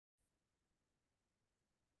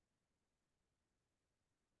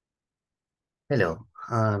Hello,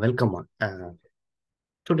 welcome on.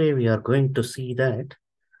 Today we are going to see that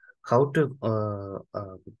how to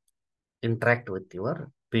interact with your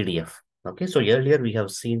PDF. Okay, so earlier we have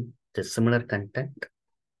seen the similar content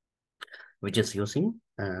which is using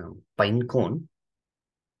Pinecone.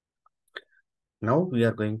 Now we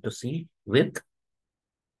are going to see with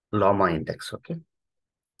Llama Index. Okay,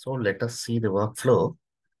 so let us see the workflow.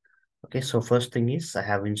 Okay, so first thing is I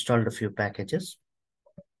have installed a few packages.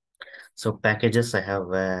 So packages I have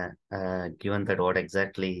given that what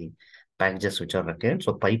exactly packages which are required.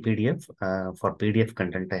 So PyPDF for PDF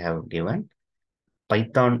content I have given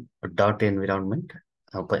Python.environment,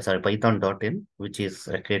 Python.in, which is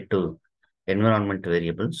required to environment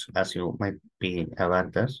variables, as you might be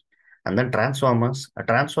aware this. And then transformers.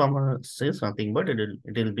 Transformers is nothing but it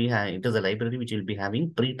will be it is a library which will be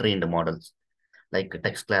having pre-trained models like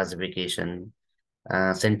text classification,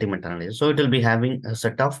 sentiment analysis. So it will be having a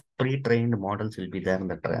set of pre-trained models will be there in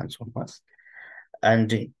the transformers.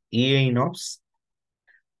 And EANOPS,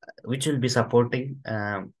 which will be supporting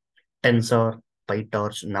Tensor,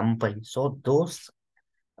 PyTorch, NumPy. So those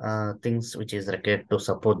things which is required to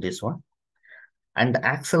support this one. And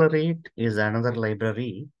Accelerate is another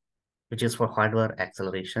library which is for hardware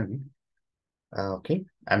acceleration. Okay.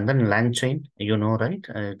 And then LangChain, you know, right?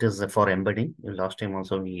 It is for embedding. Last time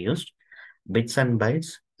also we used Bits and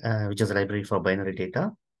Bytes, which is a library for binary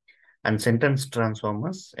data. And Sentence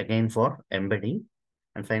Transformers, again for embedding.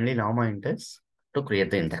 And finally, Llama Index to create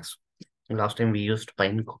the index. Last time we used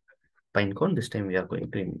Pinecone. This time we are going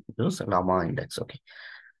to use Llama Index. Okay.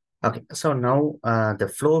 Okay. So now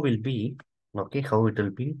the flow will be, okay, how it will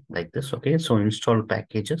be like this. Okay. So install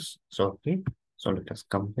packages. So, okay. So let us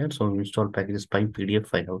come here. So install packages by PDF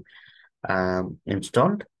file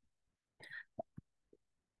installed.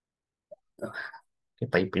 Okay,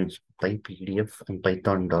 by PDF and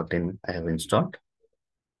Python.in I have installed.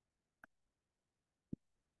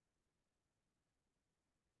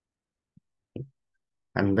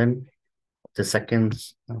 And then the second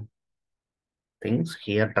things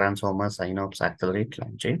here, transformers, synapse, accelerate,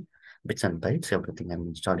 LangChain, bits and bytes, everything I'm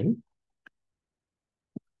installing.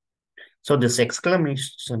 So this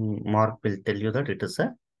exclamation mark will tell you that it is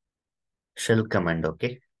a shell command.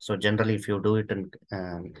 Okay. So generally, if you do it in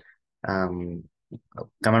um,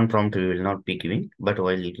 command prompt, we will not be giving, but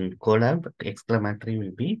while you can Colab, exclamatory will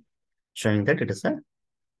be showing that it is a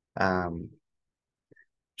um,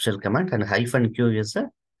 shell command, and -q is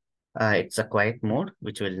a it's a quiet mode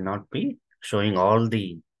which will not be showing all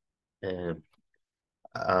the uh,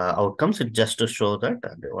 outcomes. It just to show that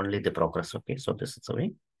only the progress. Okay, so this is the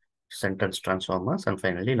way. Sentence transformers, and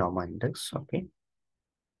finally Llama Index. Okay,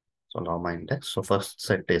 so Llama Index. So first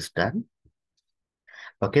set is done.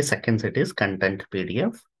 Okay, second set is content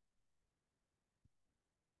PDF.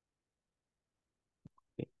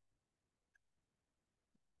 Okay.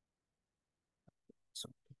 So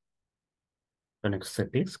the next set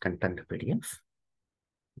is content PDF.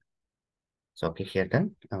 So okay, here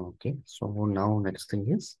done. Okay, so now next thing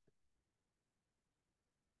is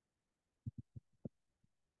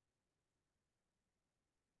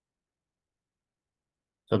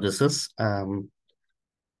so this is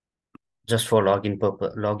just for logging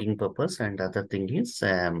purpose, and other thing is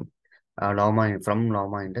from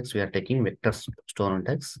Llama Index we are taking vector store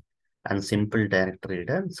index and simple directory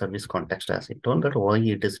reader service context. As I told that why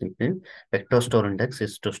it is written, vector store index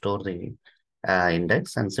is to store the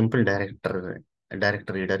index, and simple directory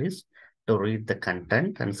reader is to read the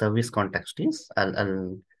content, and service context is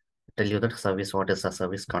I'll tell you that service, what is a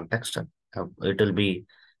service context. It will be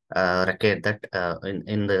required that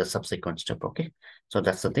in the subsequent step. Okay, so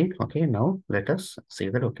that's the thing. Okay, now let us see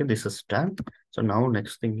that. Okay, this is done. So now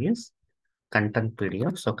next thing is content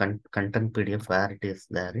PDF. So content PDF, where it is,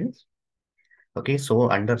 there is. Okay, so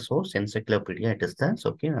under source encyclopedia it is there. So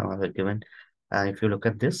okay, now I have given if you look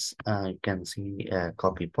at this, you can see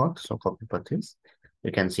copy path. So copy path is,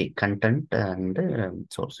 you can see content and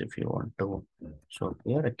source. If you want to show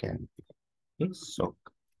here, I can. Okay, so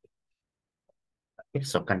okay,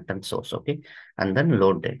 so content source. Okay, and then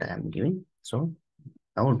load data I'm giving. So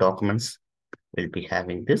now documents will be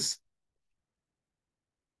having this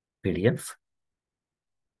PDF.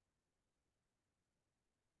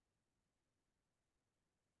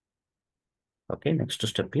 Okay, next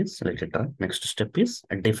step is, let it run. Next step is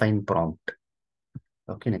define prompt.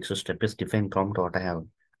 Okay, next step is define prompt. What I have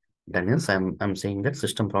done is I'm saying that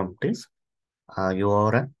system prompt is you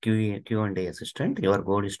are a Q&A assistant. Your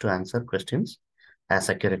goal is to answer questions as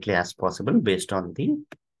accurately as possible based on the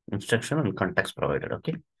instruction and context provided.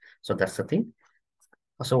 Okay, so that's the thing.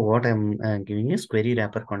 So what I'm giving is query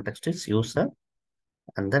wrapper context is user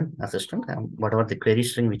And then assistant, whatever the query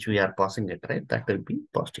string which we are passing it, right, that will be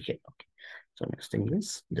passed here. Okay. So next thing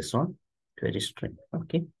is this one, query string.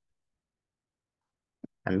 Okay.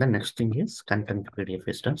 And the next thing is content PDF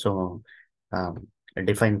is done. So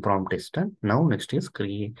define prompt is done. Now next is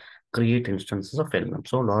create instances of Llam.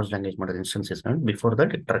 So large language model instance is done. Before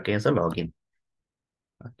that, it requires a login.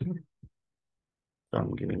 Okay. So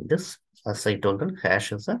I'm giving this, as I told you,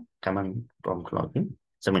 hash is a command prompt login.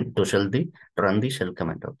 So I mean to run the shell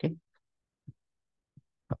command. Okay.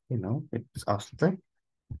 Okay, now it's asked the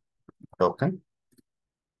token.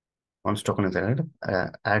 Once token is added,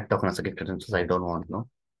 add token as a get credentials. I don't want no.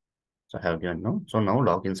 So I have given no. So now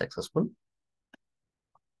login successful.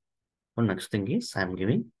 So next thing is I'm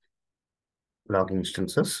giving login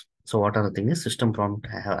instances. So what are the things? System prompt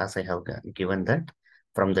I have, as I have given that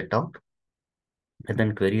from the top. And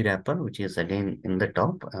then query wrapper, which is again in the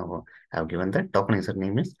top. I have given that tokenizer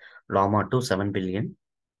name is Llama 2 7 billion.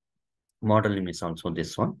 Model name is also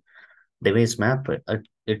this one. Device map,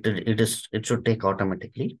 it should take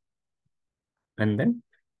automatically. And then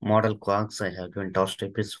model quarks, I have given toss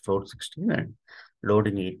type is 416 and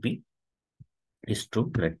loading 8B is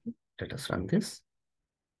true. Let us run this.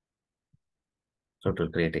 So to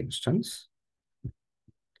create instance.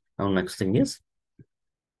 Now next thing is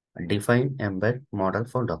define embed model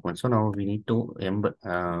for document. So now we need to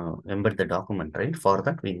embed the document, right? For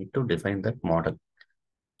that, we need to define that model.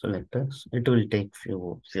 So let us, it will take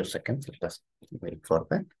few seconds. Let us wait for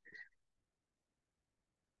that.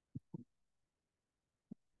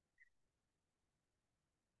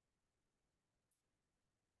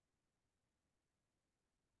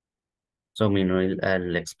 So meanwhile,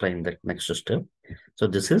 I'll explain that next step. So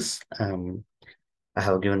this is, I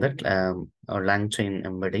have given that a LangChain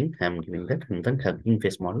embedding, I'm giving that, and then Hugging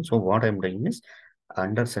Face model. So what I'm doing is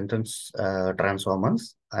under sentence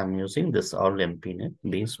transformers, I'm using this all MPNet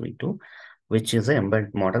base v2, which is an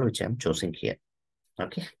embed model, which I'm choosing here.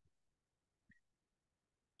 Okay.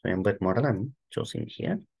 So embed model I'm choosing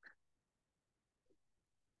here.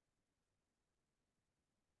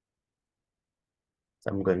 So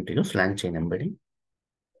I'm going to use LangChain embedding.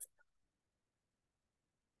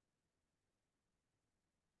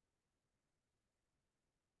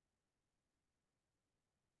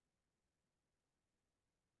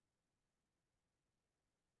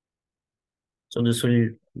 So this will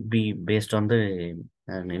be based on the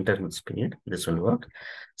an internet speed. This will work.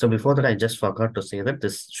 So before that, I just forgot to say that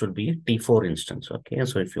this should be a T4 instance. Okay.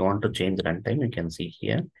 So if you want to change runtime, you can see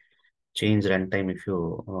here. Change runtime if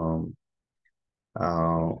you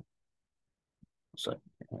uh, so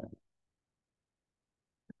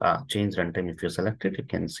change runtime if you select it, you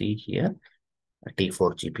can see here a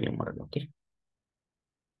T4 GPU model. Okay.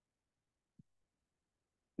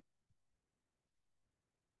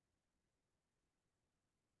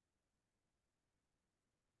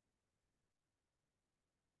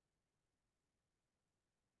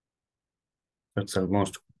 It's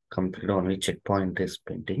almost complete. Only checkpoint is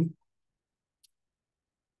pending.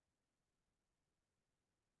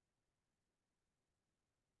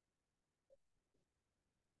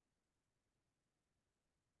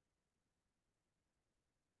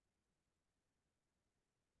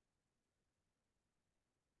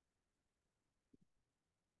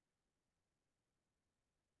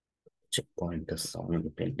 Checkpoint is only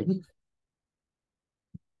pending.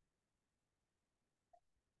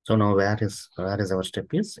 So now where is our step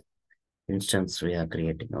is instance we are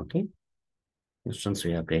creating. Okay. Instance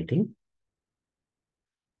we are creating.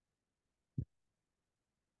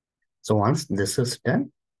 So once this is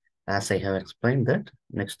done, as I have explained that,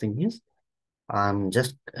 next thing is I'm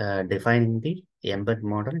just defining the embed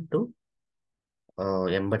model to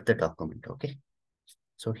embed the document. Okay.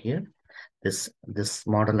 So here, this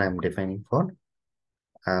model I'm defining for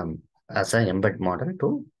as an embed model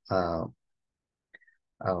to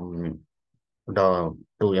um, to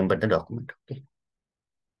embed the document. Okay.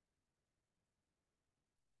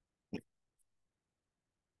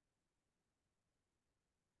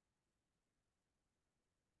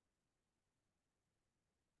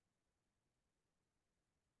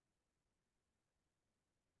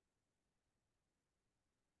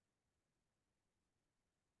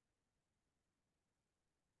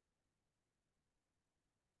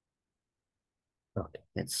 Okay,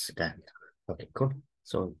 it's done. Okay, cool.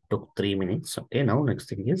 So it took 3 minutes. Okay, now next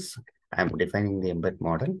thing is I'm defining the embed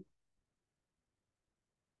model.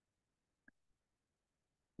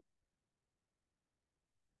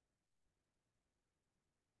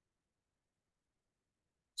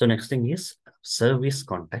 So next thing is service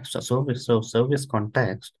context. So service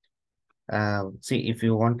context. See, if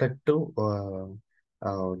you wanted to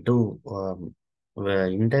do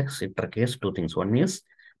index, it requires two things. One is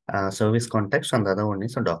service context and the other one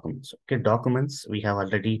is documents. Okay, documents we have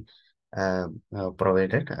already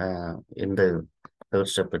provided in the third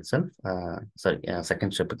step itself. Sorry,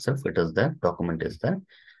 second step itself, it is there, document is there.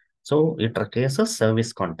 So it requires a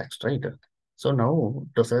service context, right? So now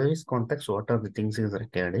to service context, what are the things is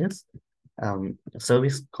required is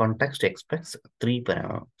service context expects three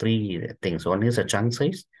things. One is a chunk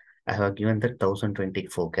size. I have given that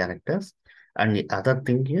 1024 characters. And the other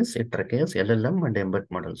thing is it requires LLM and embed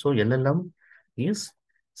model. So LLM is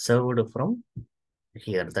served from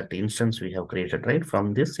here, that instance we have created, right?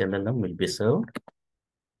 From this LLM will be served.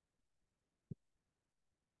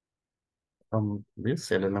 From this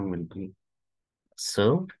LLM will be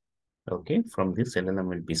served. Okay, from this LLM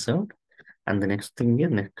will be served. And the next thing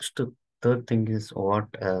is third thing is what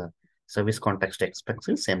service context expects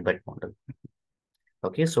is embed model.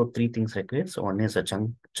 Okay, so three things required. So one is a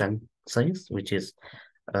chunk size, which is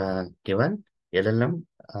given LLM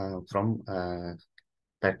from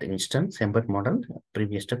that instance embed model.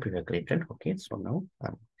 Previous step we have created. Okay, so now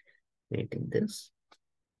I'm creating this.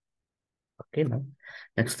 Okay, now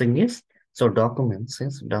next thing is documents.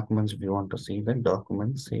 We want to see the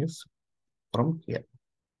documents is from here.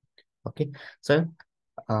 Okay, so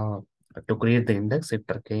to create the index, it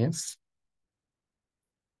requires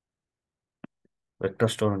vector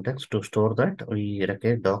store index. To store that, we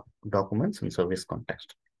require documents in service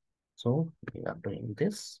context. So we are doing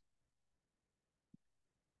this.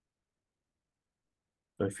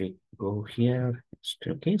 So if we go here,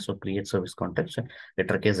 okay, so create service context,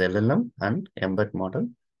 it requires LLM and embed model.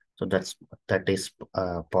 So that is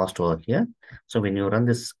passed over here. So when you run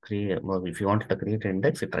this well, if you want to create an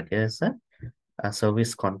index, it requires a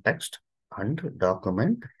service context and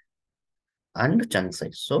document and chunk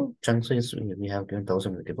size. So chunk size we have given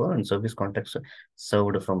 1024 and service context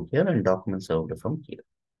served from here and document served from here.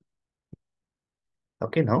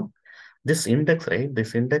 Okay, now this index, right?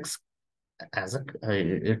 This index as a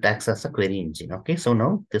it acts as a query engine. Okay, so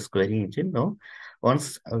now this query engine, now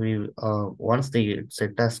once they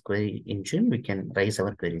set as query engine, we can raise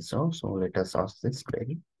our query. So let us ask this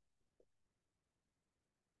query.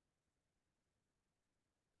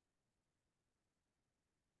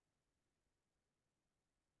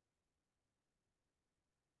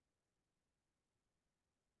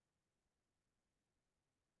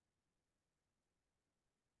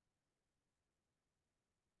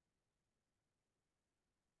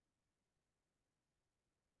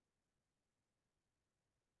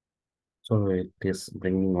 So it is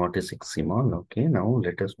bringing what is Ximon. Okay, now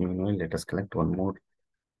let us collect one more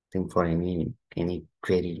thing for any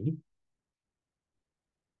query.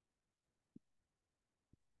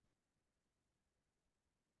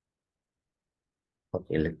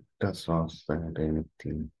 Okay, let us ask that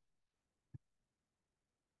anything.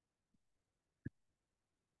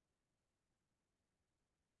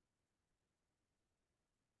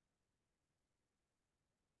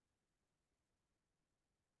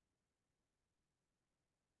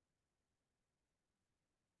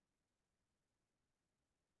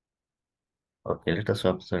 Okay, let us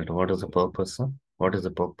observe what is the purpose of what is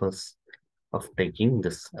the purpose of taking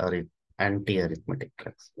this anti-arithmetic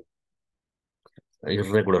drugs,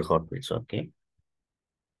 irregular heartbeats. Okay.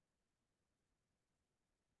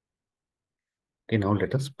 Okay, now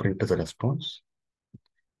let us print the response.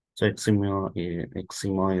 So eczema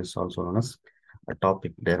is also known as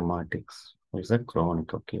atopic dermatitis. Is a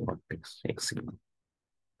chronic, okay, what is eczema?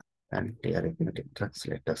 Anti-arithmetic drugs.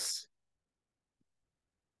 Let us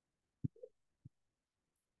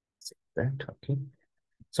see that. Okay.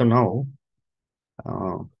 So now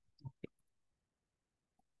uh,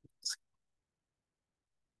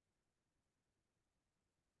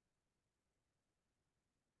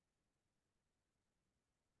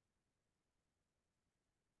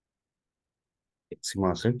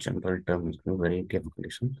 eczema is a general term is a variety of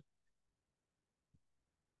conditions.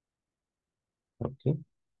 Okay.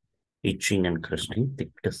 Itching and crusting, thick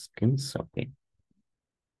skins. Okay.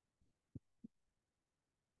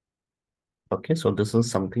 Okay, so this is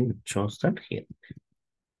something that shows that here.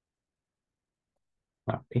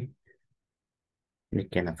 Okay.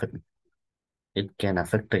 It can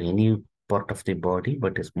affect any part of the body,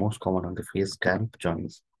 but is most common on the face, scalp,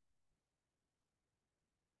 joints.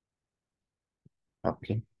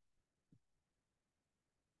 Okay.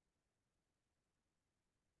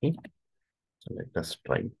 Okay. So let us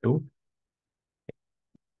try to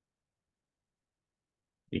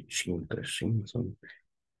itching, crushing. So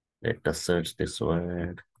let us search this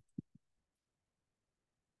word.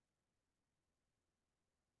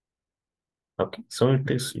 Okay, so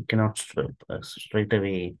it is, you cannot straight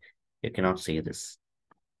away You cannot see this.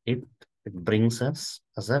 It, it brings us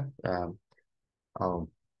as a uh, uh,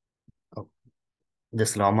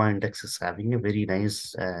 this Llama index is having a very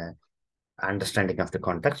nice understanding of the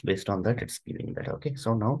context. Based on that, it's giving that. Okay,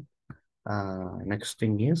 so now next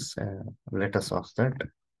thing is let us ask that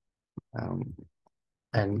um,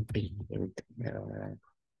 NP.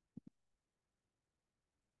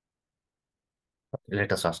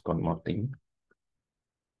 Let us ask one more thing.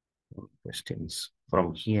 Questions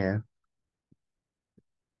from here.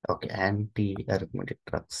 Okay, anti-arithmetic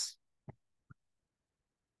drugs.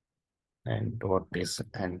 And what is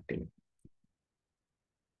anti?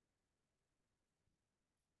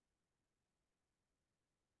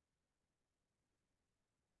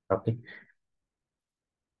 Okay.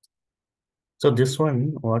 So this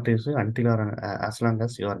one, what is until or as long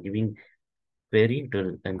as you are giving query, it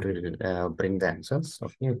will bring the answers.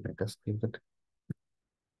 Okay, let us give it.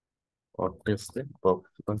 What is the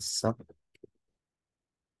purpose of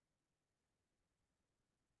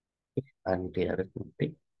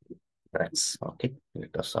anti-arithmetic drugs? Okay,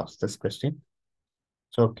 let us ask this question.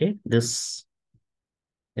 So, okay, this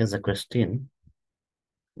is a question.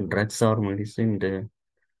 Drugs or medicine,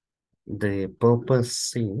 the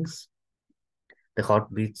purpose is the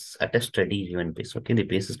heartbeats at a steady even pace. Okay, the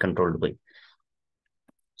pace is controlled by.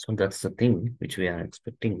 So that's the thing which we are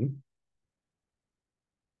expecting.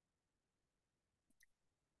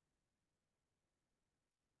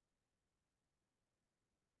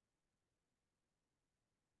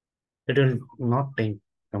 It will not take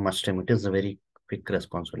much time. It is a very quick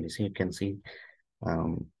response only. So you can see,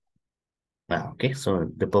 um, okay, so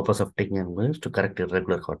the purpose of taking an is to correct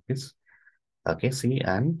irregular heartbeats. Okay, see,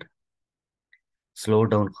 and slow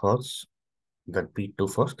down hearts that beat too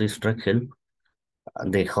fast. This drug help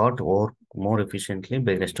the heart work more efficiently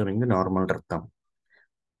by restoring the normal rhythm.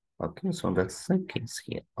 Okay, so that's the case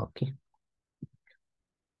here. Okay.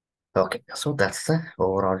 Okay, so that's the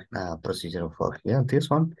overall procedure for here. This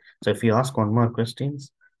one. So if you ask one more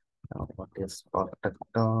questions, what is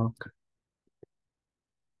talk?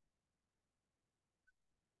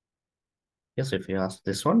 Yes, if you ask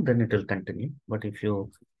this one, then it will continue. But if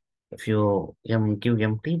you give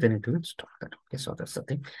empty, then it will stop that. Okay, so that's the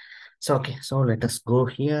thing. So okay, so let us go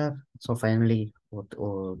here. So finally, what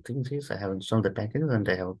things is I have installed the packages and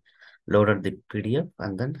I have loaded the PDF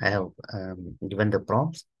and then I have given the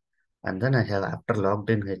prompts and then I have after logged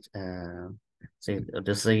in say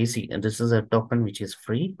this is easy and this is a token which is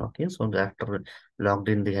free. Okay, so after logged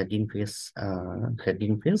in the Hugging Face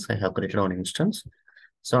I have created an instance.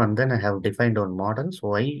 So and then I have defined on models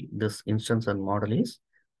why this instance and model is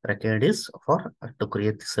required is for to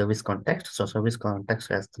create the service context. So service context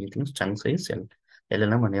has three things: chunk size,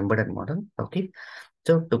 LLM, and embedded model. Okay,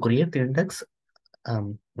 so to create the index,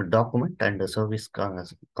 document and the service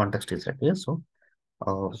context is required. So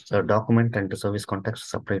document and the service context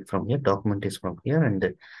separate from here. Document is from here and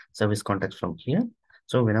the service context from here.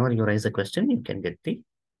 So whenever you raise a question, you can get the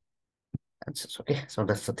answers. Okay, so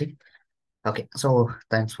that's the thing. Okay, so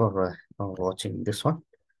thanks for watching this one.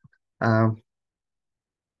 Um,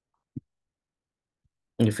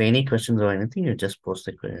 if any questions or anything, you just post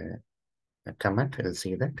a comment. I'll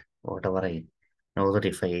see that. Whatever I know that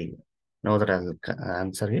if I know that I'll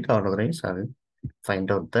answer it, or otherwise I'll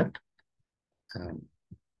find out that um,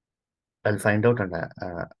 I'll find out and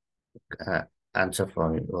uh, answer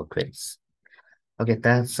for your queries. Okay,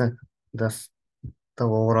 that's the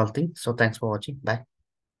overall thing. So thanks for watching. Bye.